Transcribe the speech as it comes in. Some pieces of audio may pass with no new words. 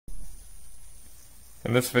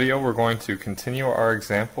In this video, we're going to continue our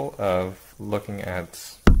example of looking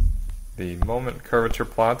at the moment curvature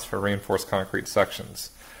plots for reinforced concrete sections.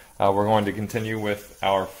 We're going to continue with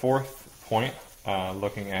our fourth point,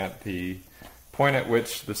 looking at the point at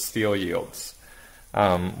which the steel yields.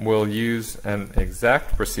 We'll use an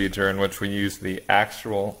exact procedure in which we use the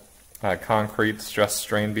actual concrete stress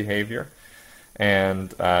strain behavior and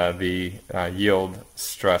the yield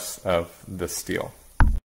stress of the steel.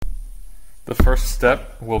 The first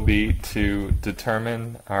step will be to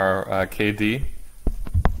determine our KD,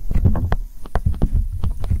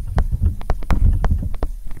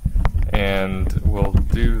 and we'll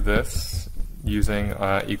do this using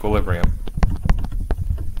equilibrium.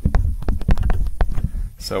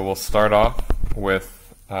 So we'll start off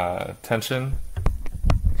with tension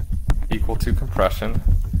equal to compression,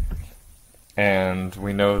 and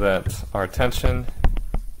we know that our tension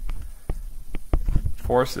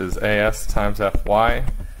force is AS times Fy,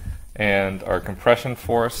 and our compression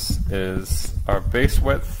force is our base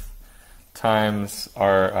width times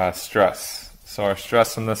our stress. So our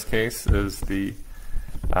stress in this case is the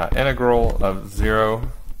integral of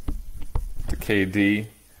 0 to Kd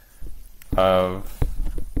of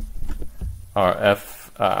our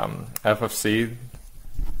f of c,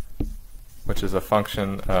 which is a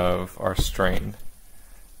function of our strain,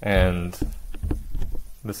 and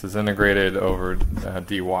this is integrated over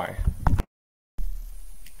dy.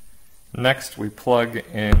 Next, we plug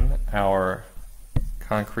in our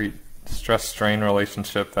concrete stress-strain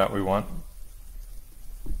relationship that we want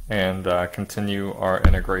and continue our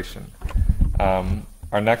integration.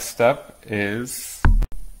 Our next step is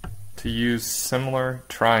to use similar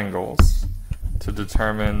triangles to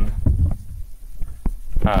determine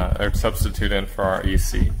or substitute in for our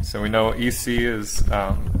EC. So we know EC is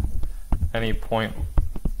any point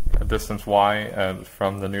distance y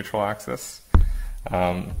from the neutral axis.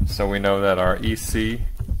 So we know that our EC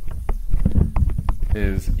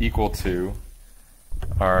is equal to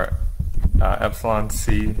our epsilon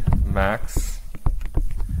c max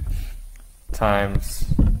times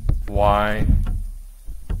y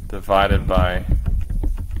divided by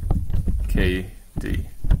Kd.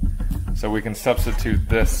 So we can substitute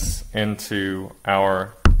this into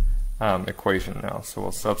our equation now. So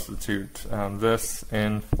we'll substitute this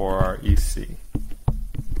in for our EC.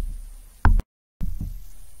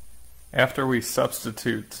 After we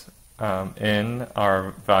substitute in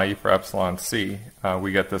our value for epsilon c,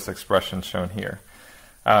 we get this expression shown here.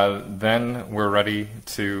 Then we're ready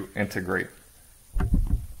to integrate.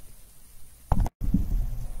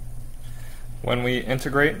 When we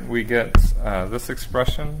integrate, we get this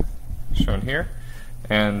expression shown here,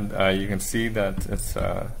 and you can see that it's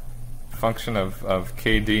a function of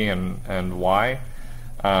Kd and y.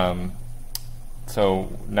 So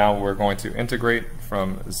now we're going to integrate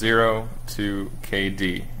from 0 to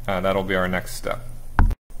Kd. That'll be our next step.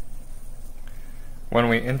 When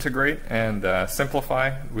we integrate and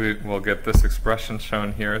simplify, we will get this expression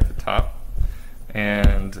shown here at the top.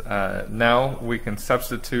 And now we can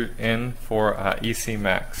substitute in for EC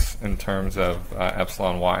max in terms of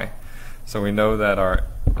epsilon y. So we know that our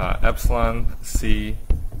epsilon c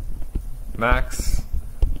max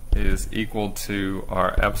is equal to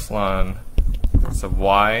our epsilon sub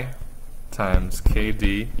y times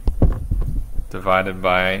Kd divided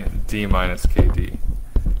by d minus Kd.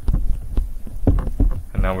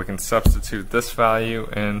 And now we can substitute this value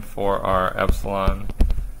in for our epsilon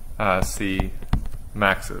c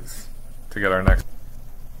maxes to get our next.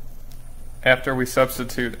 After we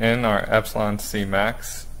substitute in our epsilon c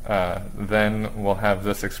max, then we'll have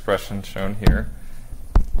this expression shown here.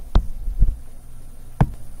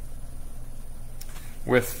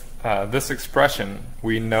 With this expression,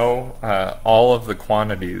 we know all of the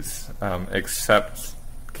quantities except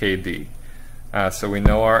Kd. So we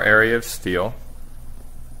know our area of steel,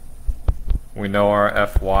 we know our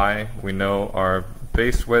Fy, we know our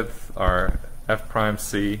base width, our F prime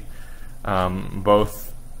C,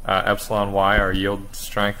 both epsilon y, our yield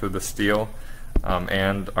strength of the steel,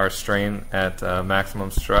 and our strain at maximum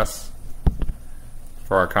stress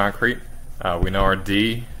for our concrete. We know our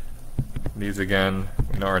D. These again,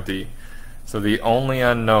 we know our D. So the only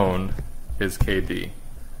unknown is Kd.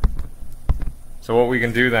 So what we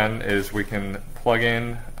can do then is we can plug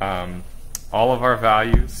in all of our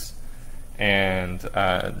values and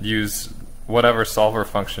use whatever solver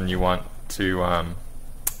function you want to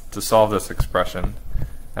solve this expression,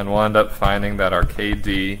 and we'll end up finding that our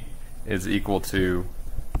Kd is equal to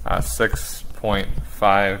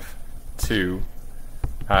 6.52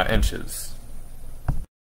 inches.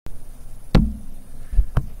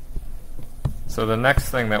 So the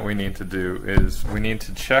next thing that we need to do is we need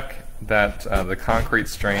to check that the concrete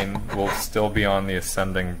strain will still be on the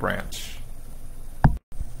ascending branch.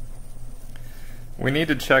 We need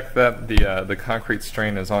to check that the concrete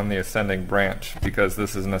strain is on the ascending branch because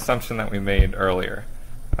this is an assumption that we made earlier.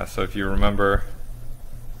 So if you remember,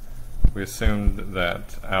 we assumed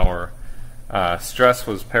that our stress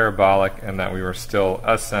was parabolic and that we were still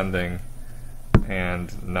ascending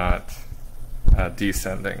and not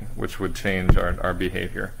descending, which would change our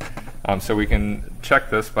behavior. So we can check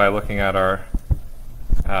this by looking at our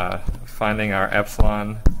finding our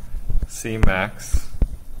epsilon C max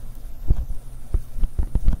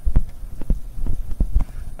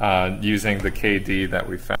using the KD that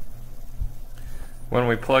we found. When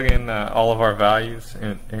we plug in all of our values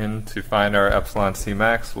in to find our epsilon C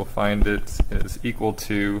max, we'll find it is equal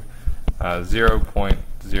to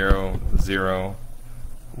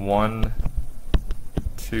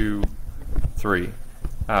 0.00123,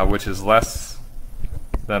 which is less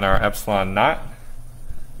than our epsilon naught,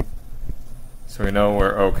 so we know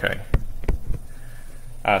we're okay.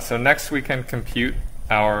 So next we can compute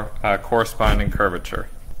our corresponding curvature.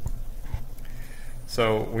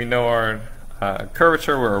 So we know our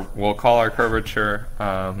curvature, we'll call our curvature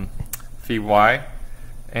phi y,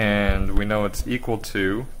 and we know it's equal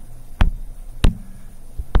to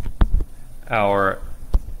our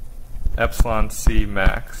epsilon C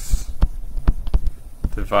max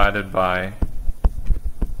divided by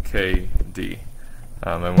KD.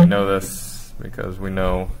 And we know this because we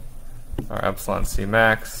know our epsilon C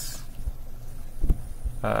max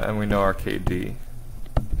and we know our KD.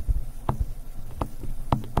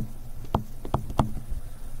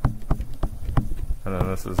 And then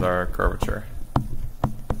this is our curvature.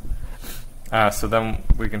 So then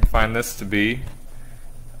we can find this to be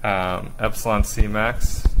epsilon C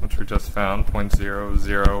max, which we just found,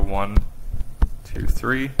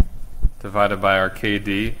 0.00123, divided by our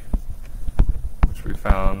KD, which we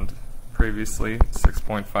found previously,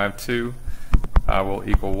 6.52, will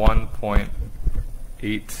equal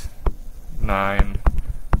 1.89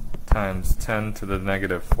 times 10 to the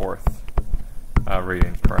negative fourth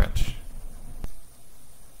radians per inch.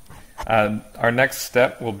 Our next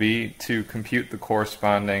step will be to compute the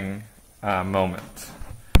corresponding moment.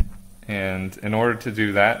 And in order to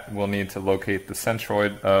do that, we'll need to locate the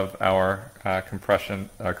centroid of our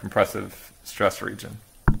compressive stress region.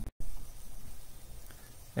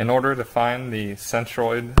 In order to find the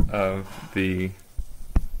centroid of the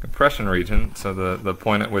compression region, so the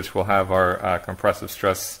point at which we'll have our compressive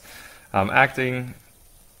stress acting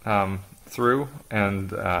through, and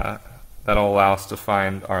that'll allow us to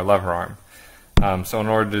find our lever arm. So in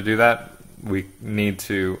order to do that, we need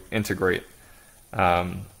to integrate.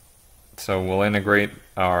 So we'll integrate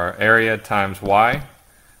our area times y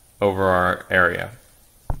over our area.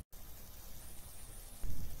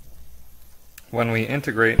 When we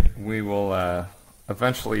integrate, we will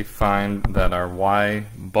eventually find that our y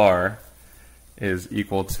bar is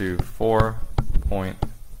equal to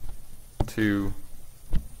 4.22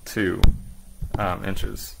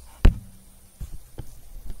 inches.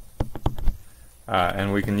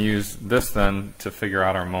 And we can use this then to figure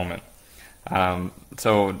out our moment.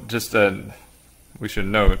 So just we should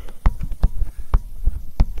note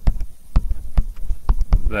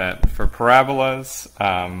that for parabolas,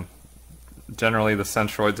 generally the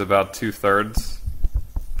centroid's about 2/3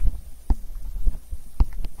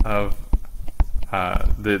 of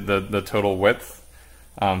the total width.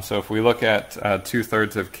 So if we look at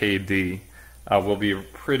 2/3 of KD, we'll be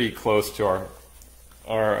pretty close to our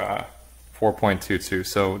 4.22.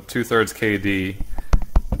 So 2/3 KD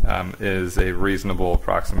is a reasonable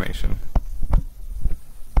approximation.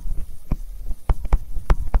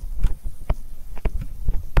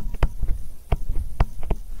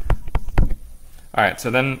 Alright, so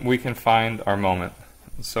then we can find our moment.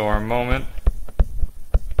 So our moment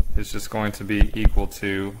is just going to be equal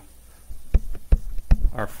to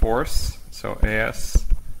our force, so AS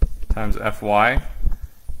times Fy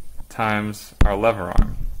times our lever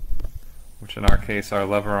arm, which in our case our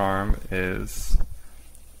lever arm is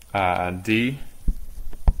D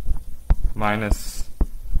minus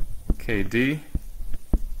KD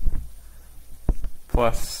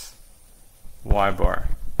plus Y bar.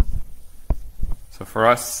 So for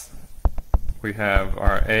us, we have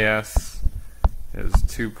our AS is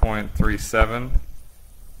 2.37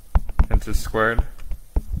 inches squared.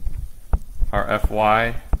 Our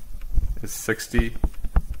Fy is 60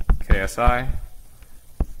 KSI.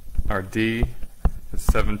 Our D is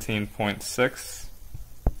 17.6.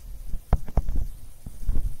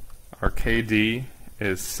 Our KD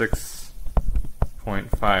is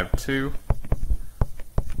 6.52.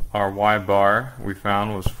 our y bar we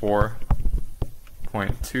found was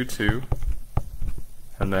 4.22,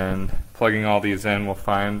 and then plugging all these in, we'll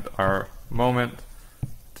find our moment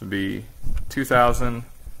to be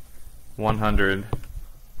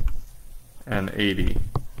 2,180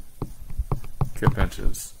 kip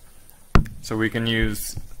inches. So we can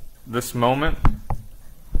use this moment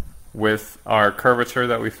with our curvature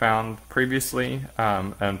that we found previously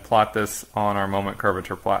and plot this on our moment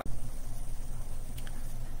curvature plot.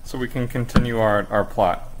 So we can continue our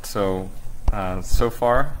plot. So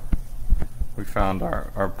far we found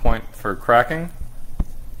our point for cracking.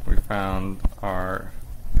 We found our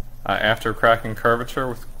after cracking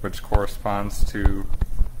curvature, which corresponds to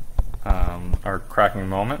our cracking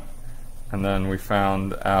moment. And then we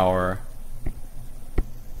found our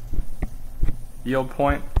yield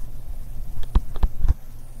point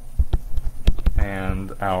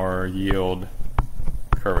and our yield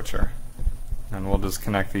curvature. And we'll just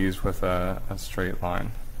connect these with a straight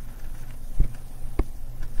line.